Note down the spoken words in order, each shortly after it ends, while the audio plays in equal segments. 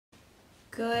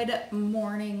Good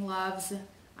morning, loves.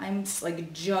 I'm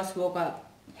like just woke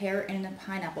up, hair in a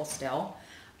pineapple still.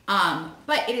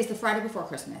 But it is the Friday before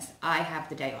Christmas. I have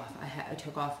the day off. I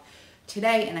took off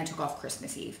today and I took off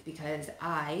Christmas Eve because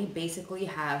I basically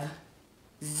have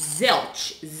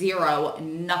zero,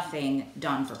 nothing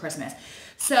done for Christmas.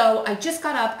 So I just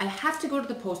got up. I have to go to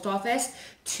the post office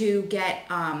to get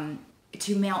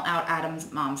to mail out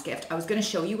Adam's mom's gift. I was going to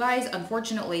show you guys.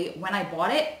 Unfortunately, when I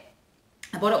bought it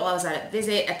while I was at a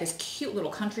visit at this cute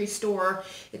little country store.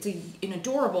 It's an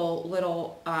adorable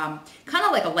little, kind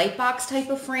of like a light box type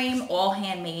of frame, all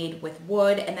handmade with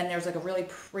wood. And then there's like a really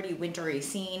pretty wintry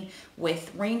scene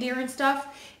with reindeer and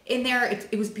stuff in there.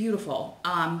 It was beautiful.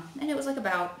 And it was like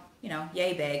about,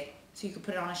 yay big. So you could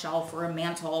put it on a shelf or a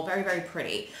mantle. Very, very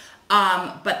pretty.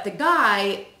 But the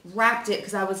guy wrapped it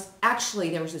because there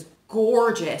was this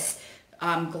gorgeous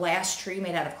glass tree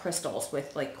made out of crystals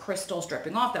with like crystals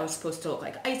dripping off that was supposed to look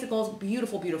like icicles.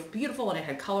 Beautiful, beautiful, beautiful. And it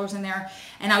had colors in there.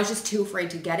 And I was just too afraid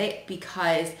to get it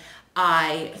because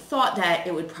I thought that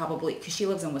it would probably, because she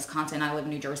lives in Wisconsin, I live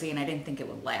in New Jersey, and I didn't think it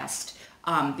would last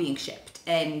being shipped.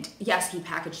 And yes, he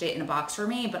packaged it in a box for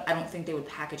me, but I don't think they would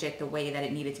package it the way that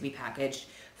it needed to be packaged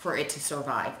for it to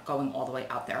survive going all the way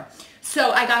out there.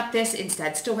 So I got this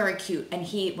instead, still very cute. And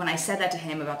when I said that to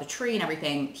him about the tree and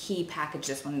everything, he packaged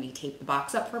this one and he taped the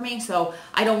box up for me. So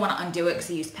I don't want to undo it because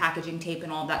he used packaging tape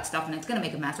and all that stuff, and it's going to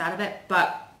make a mess out of it.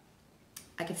 But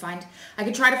I could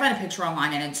try to find a picture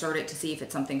online and insert it to see if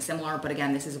it's something similar. But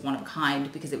again, this is one of a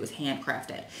kind because it was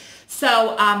handcrafted.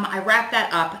 So I wrapped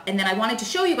that up, and then I wanted to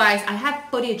show you guys, I have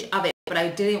footage of it, but I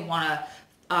didn't want to,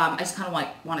 I just kind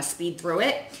of want to speed through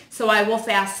it. So I will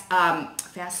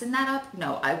fasten that up.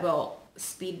 No, I will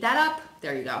speed that up.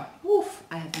 There you go. Oof,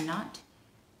 I have not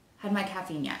had my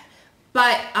caffeine yet.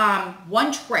 But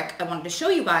one trick I wanted to show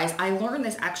you guys, I learned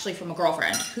this actually from a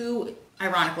girlfriend who,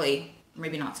 ironically,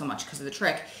 maybe not so much because of the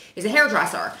trick, is a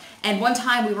hairdresser. And one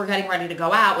time we were getting ready to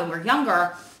go out when we were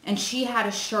younger, and she had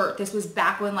a shirt. This was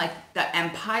back when like the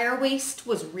empire waist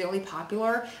was really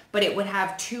popular, but it would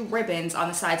have two ribbons on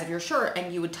the sides of your shirt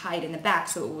and you would tie it in the back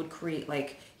so it would create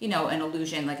like, an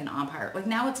illusion, like an empire. Like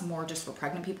now it's more just for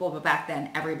pregnant people, but back then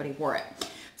everybody wore it.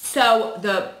 So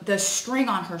the string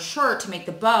on her shirt to make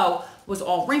the bow was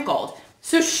all wrinkled.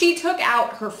 So she took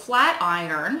out her flat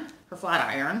iron,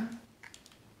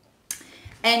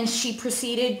 and she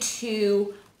proceeded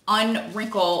to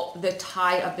unwrinkle the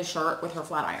tie of the shirt with her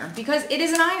flat iron because it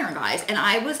is an iron, guys. And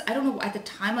I don't know, at the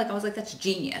time, I was like, that's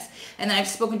genius. And then I've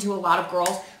spoken to a lot of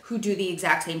girls who do the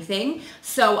exact same thing.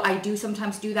 So I do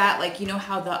sometimes do that. Like,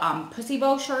 how the pussy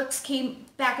bow shirts came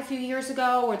back a few years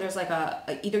ago where there's like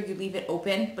either you leave it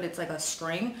open, but it's like a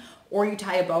string, or you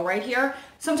tie a bow right here.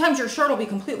 Sometimes your shirt will be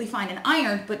completely fine and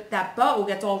ironed, but that bow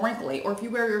gets all wrinkly. Or if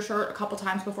you wear your shirt a couple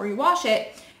times before you wash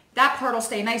it, that part will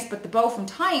stay nice, but the bow from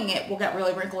tying it will get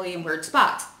really wrinkly in weird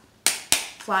spots.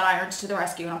 Flat irons to the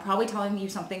rescue. And I'm probably telling you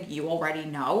something you already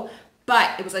know,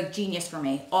 but it was like genius for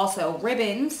me. Also,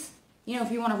 ribbons,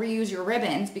 if you want to reuse your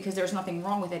ribbons because there's nothing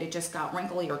wrong with it, it just got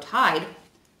wrinkly or tied,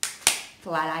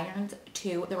 flat irons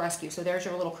to the rescue. So there's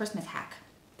your little Christmas hack.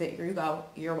 There you go.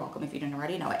 You're welcome if you didn't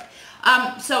already know it.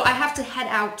 So I have to head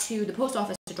out to the post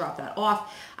office to drop that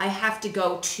off. I have to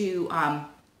go to...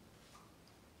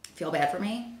 feel bad for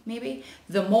me, maybe,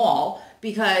 the mall,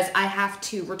 because I have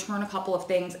to return a couple of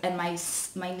things, and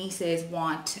my nieces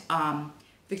want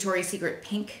Victoria's Secret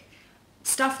pink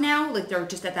stuff now. Like they're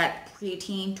just at that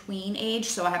preteen tween age,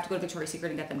 so I have to go to Victoria's Secret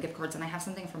and get them gift cards. And I have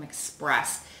something from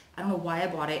Express. I don't know why I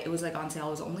bought it. It was like on sale.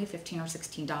 It was only $15 or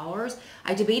 $16.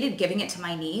 I debated giving it to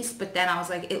my niece, but then I was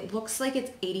like, it looks like it's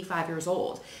 85 years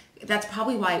old. That's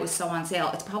probably why it was so on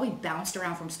sale. It's probably bounced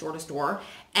around from store to store,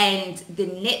 and the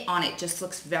knit on it just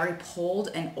looks very pulled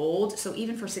and old. So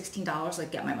even for $16, like,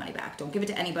 get my money back. Don't give it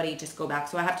to anybody. Just go back.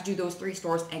 So I have to do those 3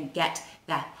 stores and get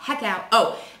the heck out.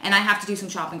 Oh, and I have to do some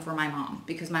shopping for my mom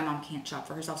because my mom can't shop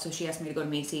for herself. So she asked me to go to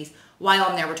Macy's while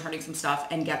I'm there returning some stuff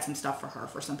and get some stuff for her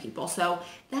for some people. So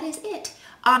that is it.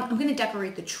 I'm going to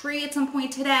decorate the tree at some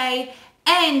point today.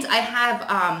 And I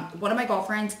have, one of my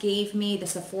girlfriends gave me the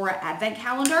Sephora advent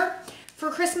calendar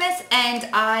for Christmas, and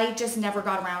I just never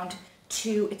got around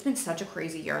to, it's been such a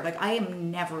crazy year. Like, I am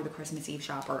never the Christmas Eve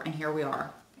shopper, and here we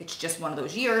are. It's just one of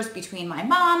those years between my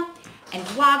mom and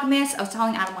Vlogmas. I was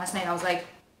telling Adam last night, I was like,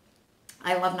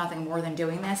 I love nothing more than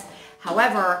doing this.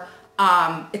 However,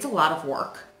 it's a lot of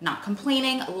work. Not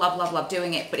complaining, love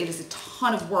doing it, but it is a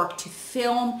ton of work to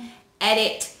film,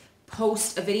 edit,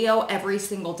 post a video every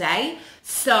single day.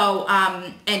 So,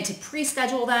 and to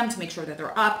pre-schedule them to make sure that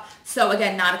they're up. So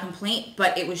again, not a complaint,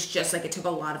 but it was just like, it took a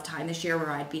lot of time this year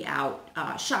where I'd be out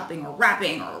shopping or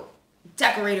wrapping or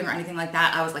decorating or anything like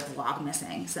that. I was like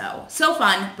Vlogmasing. So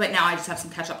fun, but now I just have some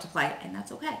catch up to play, and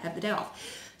that's okay. I have the day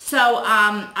off. So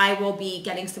I will be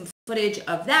getting some footage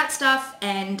of that stuff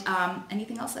and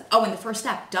anything else. Oh, and the first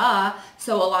step, duh.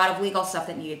 So a lot of legal stuff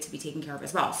that needed to be taken care of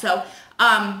as well. So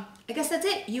I guess that's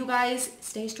it. You guys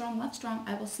stay strong, love strong.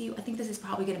 I will see you. I think this is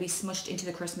probably going to be smushed into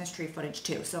the Christmas tree footage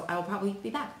too. So I will probably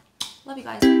be back. Love you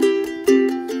guys.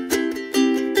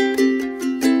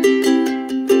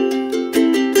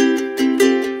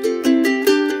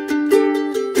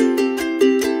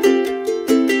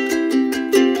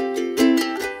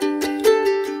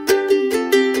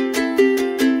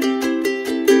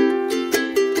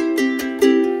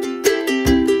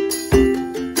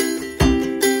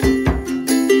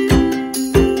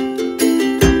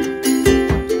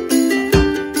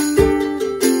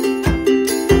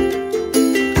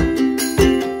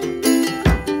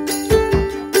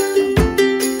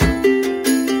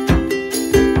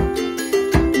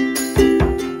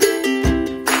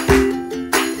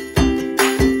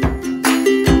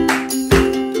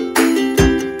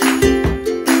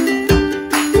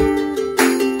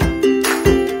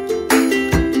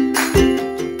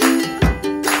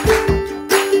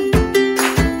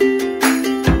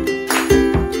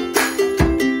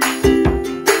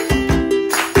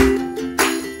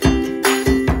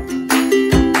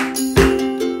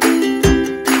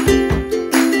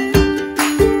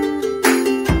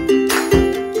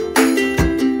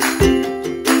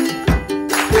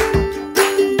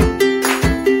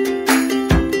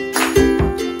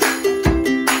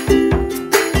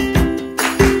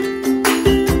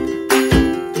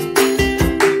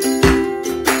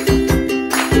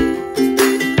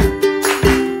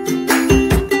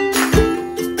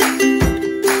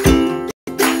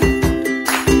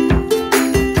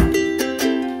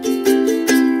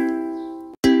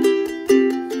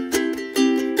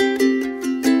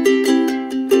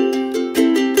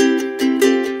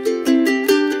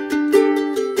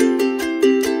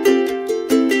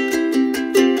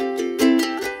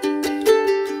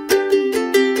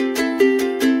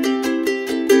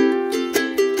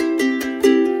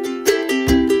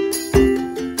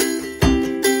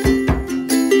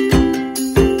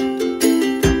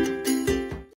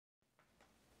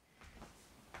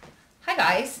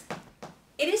 Guys,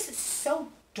 it is so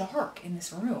dark in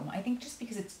this room. I think just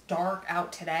because it's dark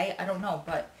out today, I don't know,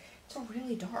 but it's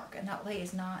really dark and that light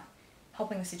is not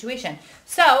helping the situation.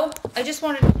 So I just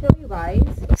wanted to show you guys,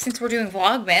 since we're doing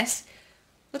Vlogmas,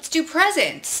 let's do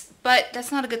presents, but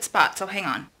that's not a good spot, so hang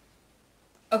on.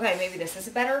 Okay, maybe this is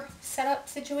a better setup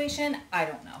situation. I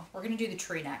don't know. We're going to do the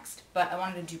tree next, but I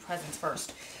wanted to do presents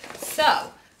first.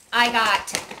 So I got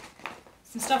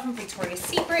some stuff from Victoria's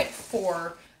Secret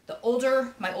for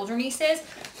my older nieces.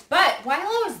 But while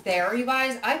I was there, you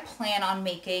guys, I plan on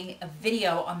making a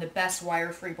video on the best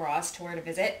wire-free bras to wear to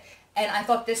visit. And I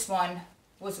thought this one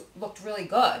looked really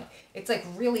good. It's like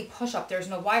really push-up. There's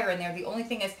no wire in there. The only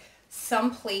thing is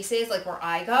some places, like where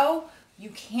I go,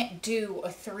 you can't do a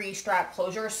 3-strap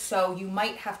closure. So you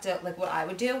might have to, like what I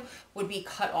would do, would be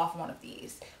cut off one of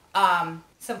these. Some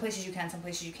places you can, some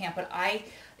places you can't. But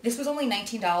this was only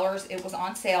 $19. It was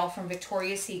on sale from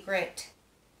Victoria's Secret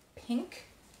Pink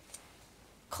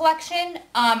collection.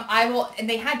 And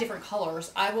they had different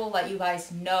colors. I will let you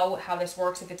guys know how this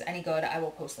works. If it's any good, I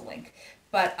will post the link.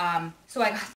 But so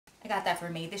I got that for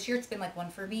me. This year it's been like 1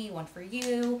 for me, 1 for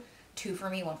you, 2 for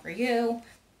me, 1 for you,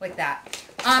 like that.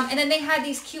 And then they had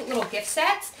these cute little gift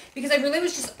sets because I really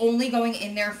was just only going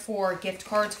in there for gift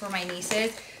cards for my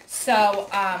nieces. So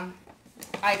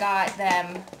I got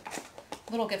them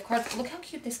little gift cards. Look how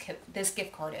cute this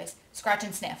gift card is. Scratch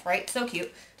and sniff, right? So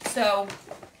cute. So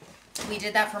we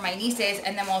did that for my nieces,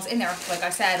 and then while I was in there, like I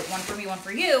said, 1 for me, 1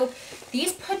 for you.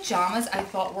 These pajamas I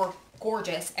thought were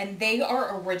gorgeous, and they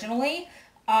are originally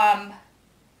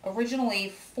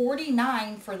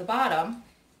 $49 for the bottom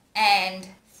and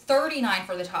 $39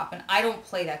 for the top. And I don't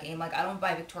play that game. Like, I don't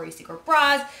buy Victoria's Secret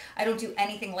bras. I don't do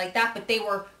anything like that. But they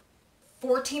were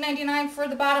 $14.99 for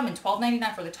the bottom and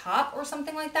 $12.99 for the top or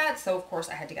something like that. So, of course,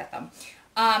 I had to get them.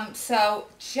 So,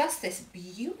 just this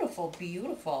beautiful,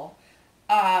 beautiful,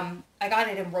 I got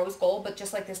it in rose gold, but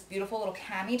just like this beautiful little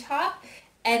cami top.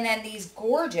 And then these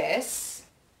gorgeous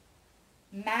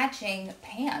matching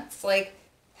pants. Like,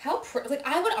 how pretty. Like,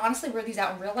 I would honestly wear these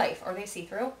out in real life. Are they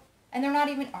see-through? And they're not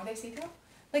even, are they see-through?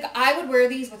 Like, I would wear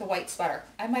these with a white sweater.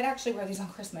 I might actually wear these on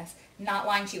Christmas. Not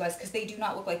lying to you guys, because they do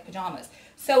not look like pajamas.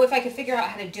 So if I could figure out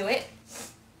how to do it,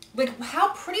 like,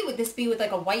 how pretty would this be with,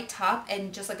 like, a white top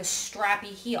and just, like, a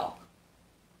strappy heel?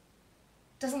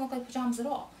 Doesn't look like pajamas at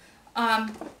all.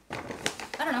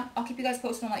 I don't know. I'll keep you guys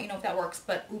posted and let you know if that works.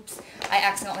 But oops, I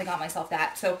accidentally got myself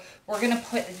that. So we're going to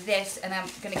put this, and I'm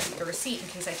going to keep the receipt in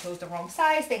case I chose the wrong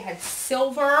size. They had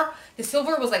silver. The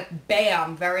silver was like,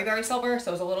 bam, very, very silver.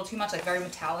 So it was a little too much, like very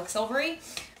metallic silvery.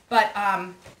 But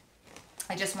I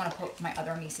just want to put my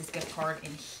other niece's gift card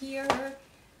in here.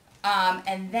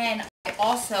 And then I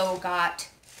also got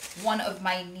one of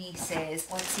my nieces.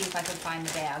 Let's see if I can find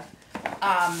the bag.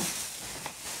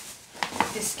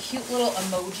 This cute little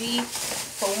emoji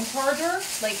phone charger,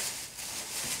 like,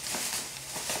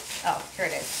 oh, here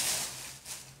it is.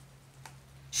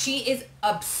 She is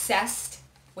obsessed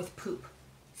with poop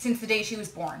since the day she was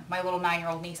born, my little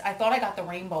 9-year-old niece. I thought I got the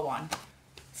rainbow one.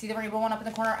 See the rainbow one up in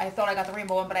the corner? I thought I got the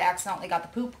rainbow one, but I accidentally got the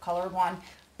poop colored one.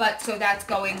 But so that's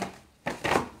going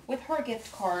with her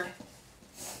gift card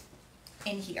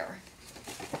in here.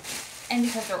 And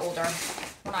because they're older,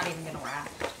 we're not even going to wrap.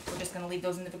 We're just going to leave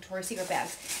those in the Victoria's Secret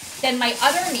bags. Then my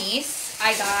other niece,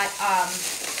 I got,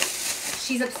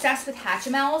 she's obsessed with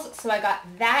Hatchimals, so I got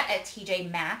that at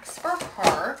TJ Maxx for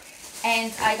her.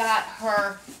 And I got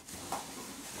her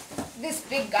this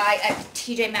big guy at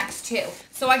TJ Maxx too.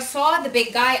 So I saw the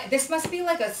big guy. This must be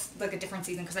like a different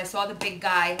season because I saw the big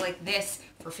guy like this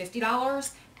for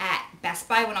 $50 at Best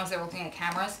Buy when I was there looking at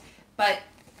cameras. But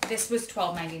this was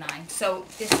 $12.99. So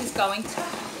this is going to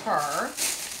her,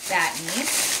 that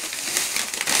niece.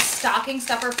 Stocking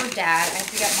stuffer for Dad. I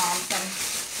have to get Mom some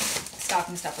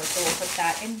stocking stuffer, so we'll put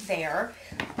that in there.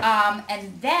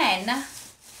 And then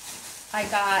I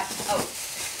got, oh,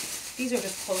 these are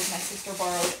just clothes my sister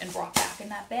borrowed and brought back in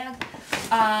that bag.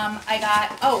 I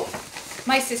got, oh,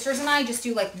 my sisters and I just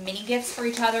do like mini gifts for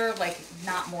each other, like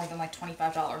not more than like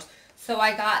 $25. So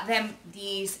I got them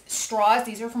these straws.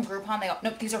 These are from Groupon.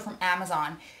 Nope, these are from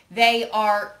Amazon. They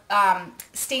are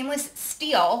stainless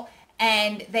steel,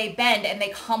 and they bend, and they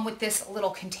come with this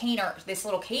little container, this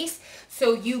little case,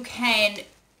 so you can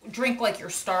drink like your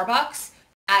Starbucks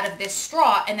out of this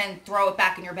straw and then throw it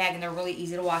back in your bag, and they're really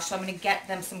easy to wash. So I'm going to get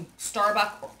them some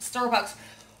Starbucks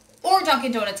or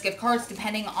Dunkin' Donuts gift cards,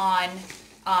 depending on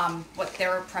what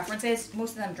their preference is.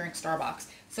 Most of them drink Starbucks.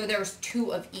 So there's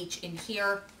 2 of each in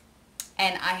here.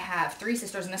 And I have 3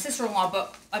 sisters and a sister-in-law,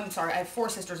 but I'm sorry, I have 4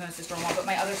 sisters and a sister-in-law, but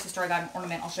my other sister, I got an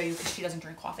ornament. I'll show you because she doesn't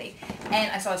drink coffee.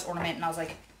 And I saw this ornament and I was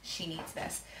like, she needs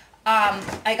this.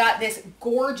 I got this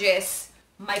gorgeous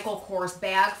Michael Kors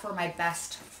bag for my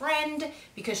best friend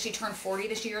because she turned 40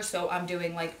 this year, so I'm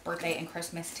doing like birthday and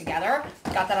Christmas together.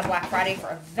 Got that on Black Friday for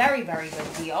a very, very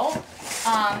good deal.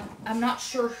 I'm not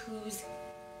sure who's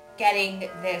getting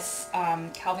this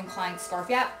Calvin Klein scarf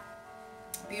yet.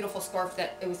 Beautiful scarf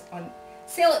that it was on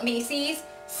sale at Macy's,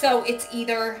 so it's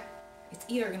either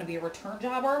going to be a return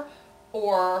jobber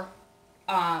or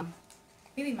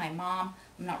maybe my mom.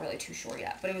 I'm not really too sure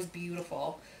yet, but it was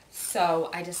beautiful, so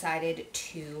I decided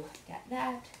to get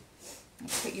that.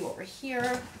 Let's put you over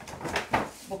here.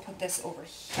 We'll put this over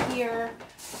here.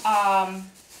 I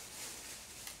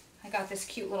got this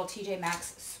cute little TJ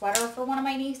Maxx sweater for one of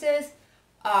my nieces.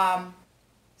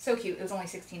 So cute. It was only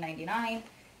 $16.99.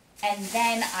 And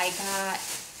then I got,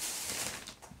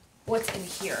 what's in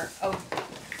here? Oh,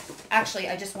 actually,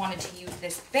 I just wanted to use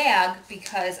this bag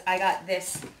because I got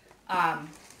this,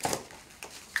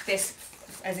 this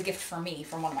as a gift for me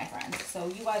from one of my friends. So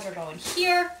you guys are going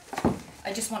here.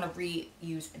 I just want to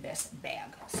reuse this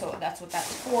bag. So that's what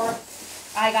that's for.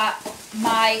 I got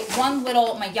my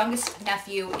youngest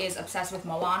nephew is obsessed with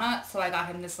Moana. So I got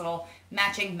him this little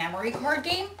matching memory card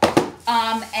game.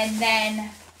 And then,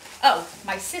 oh,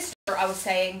 my sister, I was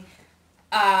saying,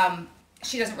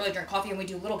 she doesn't really drink coffee and we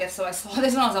do little gifts. So I saw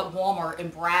this when I was at Walmart in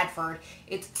Bradford.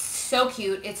 It's so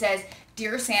cute. It says,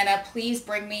 "Dear Santa, please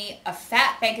bring me a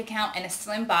fat bank account and a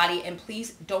slim body, and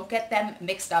please don't get them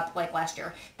mixed up like last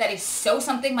year." That is so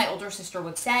something my older sister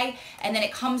would say. And then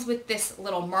it comes with this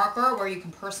little marker where you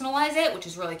can personalize it, which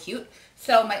is really cute.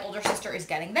 So my older sister is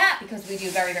getting that because we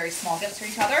do very, very small gifts for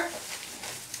each other.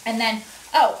 And then,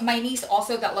 oh, my niece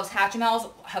also that loves Hatchimals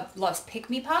loves Pick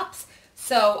Me Pops.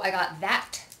 So I got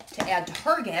that to add to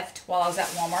her gift while I was at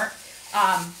Walmart.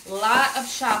 Lot of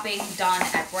shopping done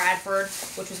at Bradford,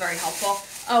 which was very helpful.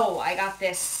 Oh, I got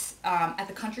this at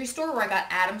the country store where I got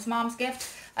Adam's mom's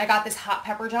gift. I got this hot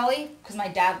pepper jelly because my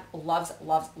dad loves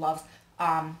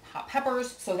hot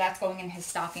peppers. So that's going in his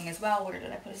stocking as well. Where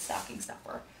did I put his stocking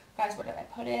stuffer? Guys, where did I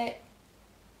put it?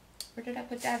 Where did I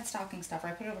put Dad's stocking stuffer?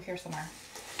 I put it over here somewhere.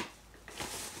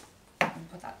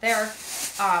 Put that there.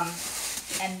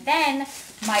 And then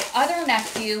my other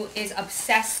nephew is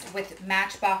obsessed with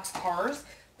Matchbox cars.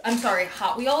 I'm sorry,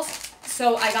 Hot Wheels.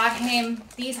 So I got him,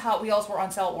 these Hot Wheels were on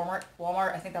sale at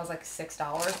Walmart. I think that was like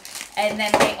 $6. And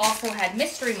then they also had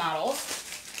mystery models,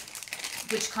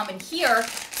 which come in here.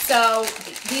 So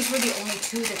these were the only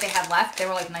 2 that they had left. They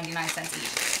were like 99 cents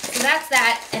each. So that's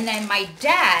that. And then my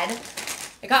dad,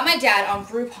 I got my dad on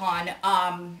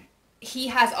Groupon. He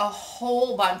has a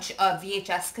whole bunch of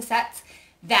VHS cassettes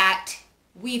that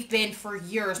we've been for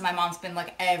years. My mom's been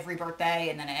like every birthday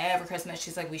and then every Christmas,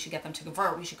 she's like, we should get them to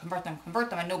convert. We should convert them.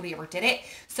 And nobody ever did it.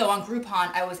 So on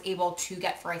Groupon, I was able to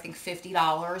get for, I think,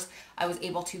 $50. I was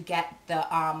able to get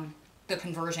the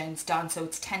conversions done. So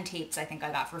it's 10 tapes I think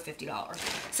I got for $50.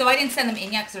 So I didn't send them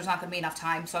in yet because there's not going to be enough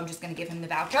time. So I'm just going to give him the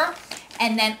voucher.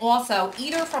 And then also,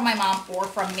 either from my mom or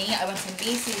from me, I went to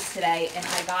Macy's today and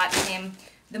I got him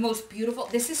the most beautiful,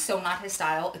 this is so not his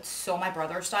style. It's so my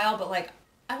brother's style, but like,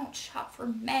 I don't shop for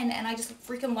men and I just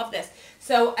freaking love this.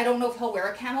 So I don't know if he'll wear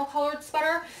a camel colored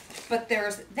sweater, but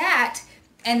there's that.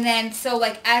 And then, so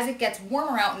like as it gets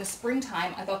warmer out in the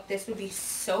springtime, I thought this would be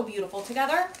so beautiful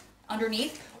together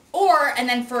underneath. Or, and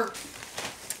then for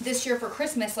this year for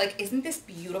Christmas, like, isn't this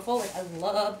beautiful? Like, I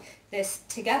love this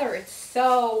together. It's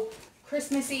so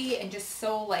Christmassy and just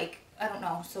so like, I don't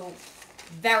know, so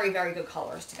very, very good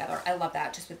colors together. I love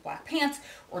that just with black pants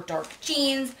or dark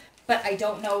jeans, but I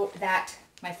don't know that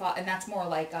my father, and that's more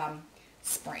like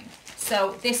spring.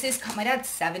 So this is, my dad's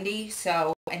 70,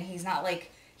 so, and he's not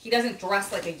like, he doesn't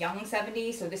dress like a young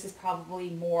 70, so this is probably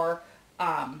more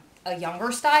a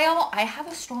younger style. I have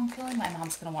a strong feeling my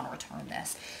mom's going to want to return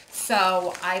this.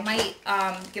 So I might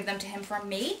give them to him from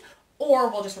me, or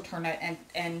we'll just return it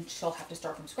and she'll have to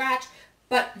start from scratch.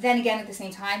 But then again, at the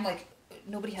same time, like,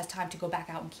 nobody has time to go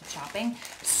back out and keep shopping.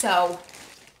 So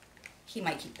he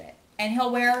might keep it. And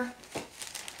he'll wear,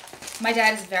 my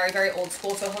dad is very, very old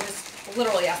school, so he'll just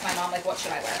literally ask my mom, like, what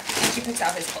should I wear? And she picks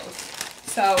out his clothes.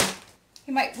 So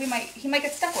he might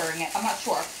get stuck wearing it. I'm not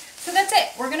sure. So that's it.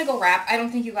 We're going to go wrap. I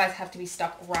don't think you guys have to be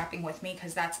stuck wrapping with me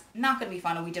because that's not going to be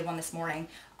fun. And we did one this morning.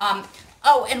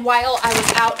 Oh, and while I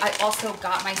was out, I also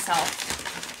got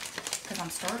myself, because I'm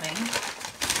starving,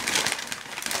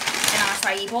 an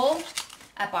acai bowl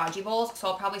at Baji Bowls. So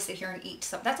I'll probably sit here and eat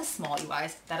some. That's a small, you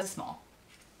guys. That is small.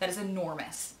 That is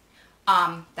enormous.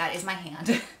 That is my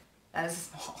hand. That is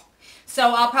small.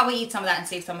 So I'll probably eat some of that and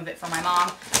save some of it for my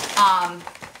mom.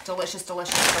 Delicious,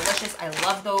 delicious, delicious. I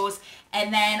love those.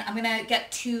 And then I'm going to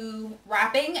get to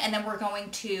wrapping, and then we're going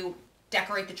to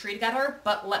decorate the tree together.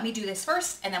 But let me do this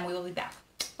first, and then we will be back.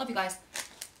 Love you guys.